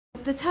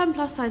The term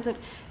plus size,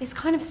 it's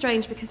kind of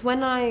strange because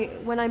when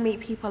I meet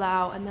people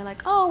out and they're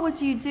like, oh, what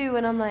do you do?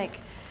 And I'm like,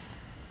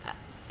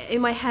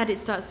 in my head it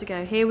starts to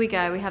go, here we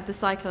go, we have the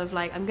cycle of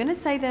like, I'm going to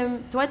say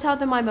them, do I tell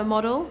them I'm a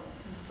model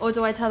or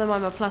do I tell them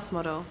I'm a plus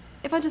model?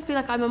 If I just be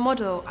like, I'm a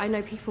model, I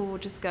know people will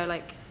just go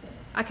like,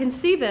 I can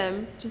see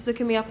them just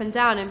looking me up and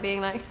down and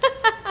being like,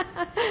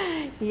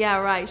 yeah,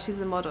 right, she's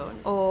a model.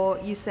 Or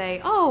you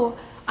say, oh,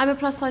 I'm a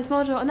plus size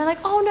model, and they're like,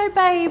 oh no,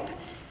 babe,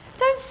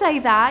 don't say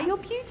that, you're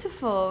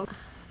beautiful.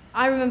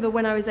 I remember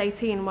when I was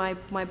 18,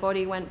 my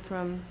body went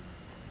from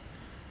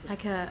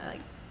like a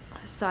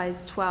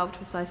size 12 to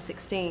a size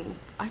 16.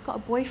 I got a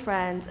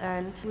boyfriend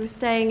and we were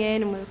staying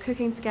in and we were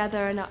cooking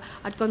together, and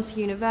I'd gone to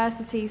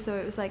university, so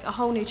it was like a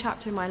whole new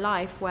chapter in my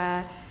life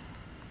where,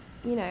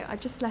 you know, I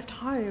just left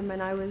home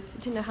and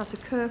didn't know how to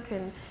cook,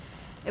 and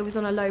it was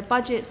on a low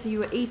budget, so you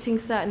were eating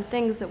certain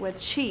things that were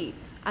cheap,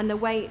 and the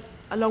weight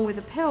along with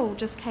the pill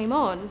just came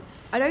on.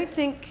 I don't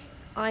think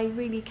I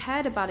really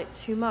cared about it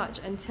too much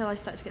until I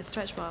started to get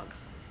stretch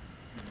marks.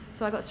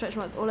 So I got stretch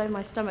marks all over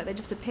my stomach. They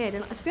just appeared,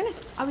 and to be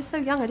honest, I was so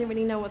young I didn't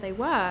really know what they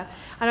were,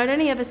 and I'd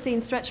only ever seen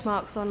stretch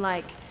marks on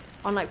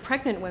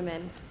pregnant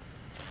women,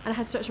 and I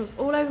had stretch marks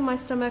all over my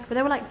stomach, but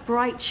they were like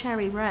bright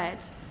cherry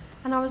red.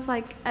 And I was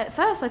like, at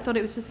first I thought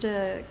it was just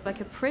a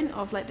print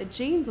of like the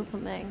jeans or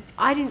something.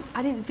 I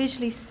didn't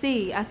visually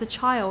see, as a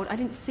child, I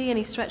didn't see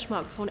any stretch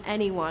marks on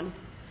anyone,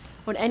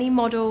 on any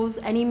models,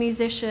 any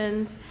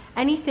musicians,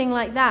 anything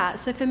like that.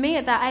 So for me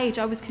at that age,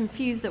 I was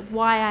confused at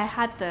why I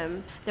had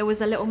them. There was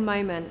a little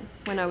moment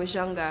when I was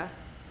younger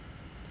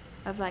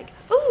of like,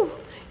 ooh,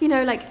 you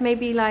know, like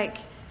maybe like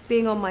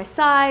being on my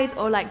side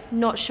or like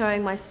not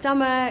showing my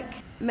stomach.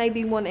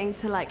 Maybe wanting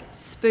to like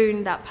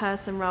spoon that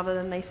person rather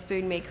than they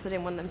spoon me, because I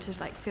didn't want them to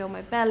like feel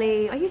my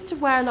belly. I used to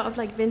wear a lot of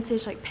like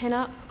vintage like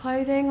pin-up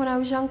clothing when I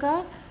was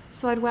younger,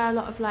 so I'd wear a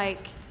lot of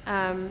like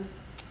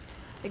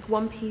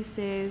one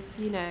pieces,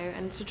 you know,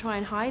 and to try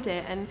and hide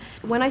it. And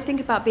when I think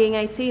about being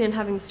 18 and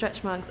having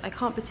stretch marks, I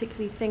can't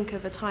particularly think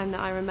of a time that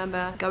I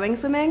remember going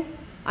swimming.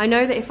 I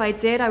know that if I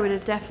did, I would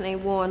have definitely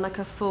worn like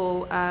a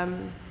full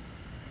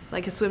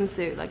like a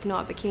swimsuit, like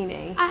not a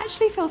bikini. I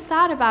actually feel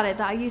sad about it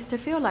that I used to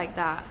feel like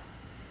that,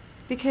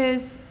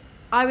 because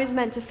I was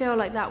meant to feel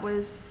like there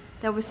was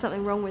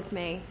something wrong with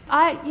me.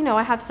 I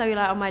have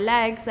cellulite on my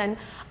legs, and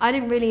I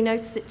didn't really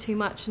notice it too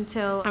much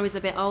until I was a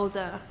bit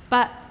older.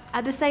 But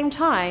at the same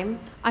time,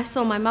 I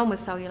saw my mum with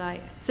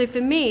cellulite. So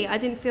for me, I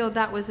didn't feel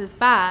that was as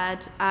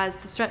bad as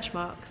the stretch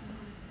marks.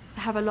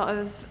 I have a lot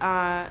of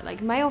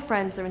like male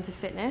friends that are into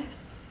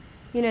fitness.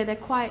 You know, they're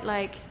quite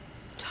like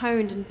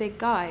toned and big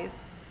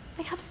guys.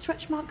 They have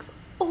stretch marks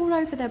all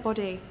over their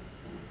body.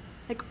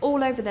 Like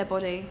all over their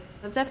body.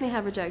 I've definitely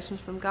had rejections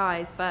from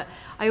guys, but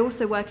I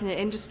also work in an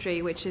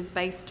industry which is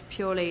based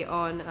purely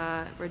on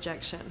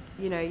rejection.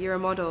 You know, you're a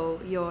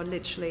model, you're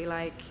literally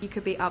like, you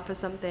could be up for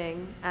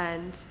something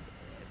and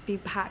be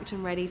packed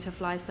and ready to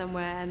fly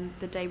somewhere, and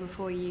the day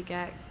before you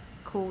get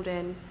called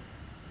in,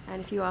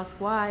 and if you ask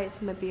why,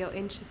 it's maybe you're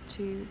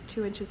 2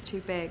 inches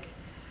too big.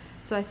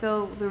 So I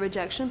feel the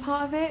rejection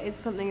part of it is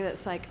something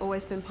that's like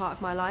always been part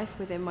of my life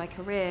within my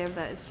career,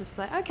 that it's just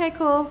like, okay,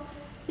 cool,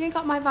 you ain't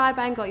got my vibe,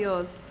 I ain't got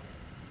yours.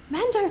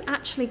 Men don't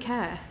actually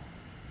care.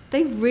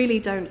 They really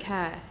don't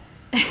care.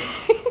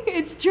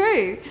 It's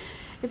true.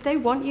 If they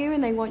want you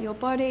and they want your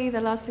body,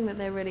 the last thing that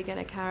they're really going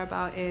to care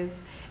about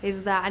is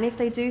that. And if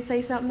they do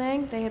say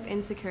something, they have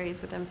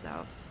insecurities with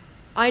themselves.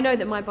 I know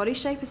that my body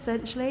shape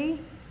essentially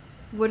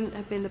wouldn't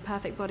have been the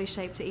perfect body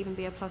shape to even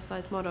be a plus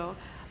size model,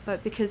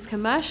 but because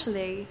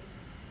commercially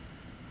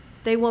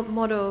they want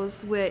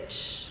models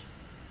which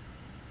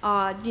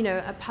are, you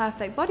know, a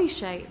perfect body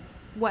shape,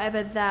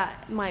 whatever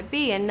that might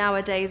be, and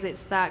nowadays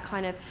it's that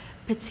kind of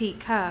petite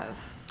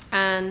curve.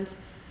 And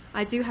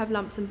I do have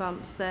lumps and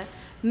bumps that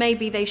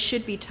maybe they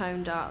should be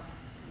toned up,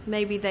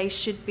 maybe they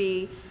should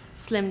be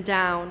slimmed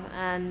down,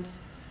 and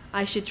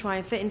I should try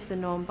and fit into the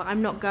norm, but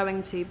I'm not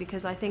going to,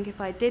 because I think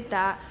if I did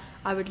that,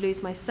 I would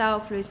lose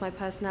myself, lose my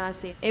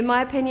personality. In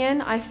my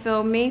opinion, I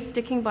feel me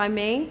sticking by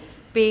me,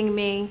 being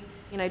me,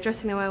 you know,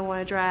 dressing the way I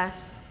want to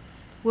dress,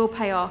 will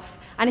pay off.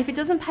 And if it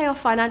doesn't pay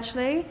off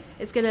financially,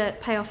 it's going to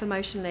pay off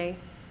emotionally.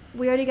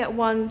 We only get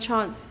one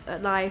chance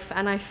at life,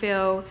 and I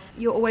feel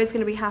you're always going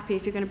to be happy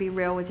if you're going to be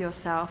real with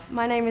yourself.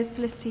 My name is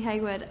Felicity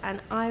Haywood,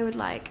 and I would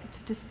like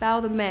to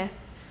dispel the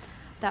myth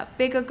that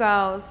bigger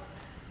girls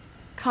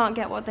can't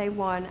get what they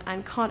want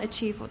and can't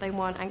achieve what they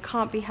want and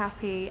can't be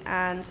happy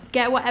and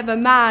get whatever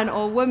man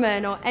or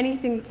woman or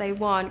anything that they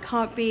want,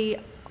 can't be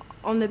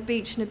on the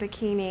beach in a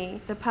bikini.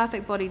 The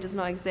perfect body does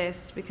not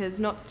exist, because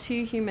not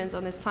two humans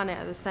on this planet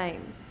are the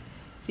same.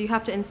 So you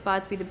have to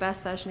inspire to be the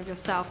best version of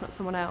yourself, not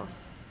someone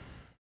else.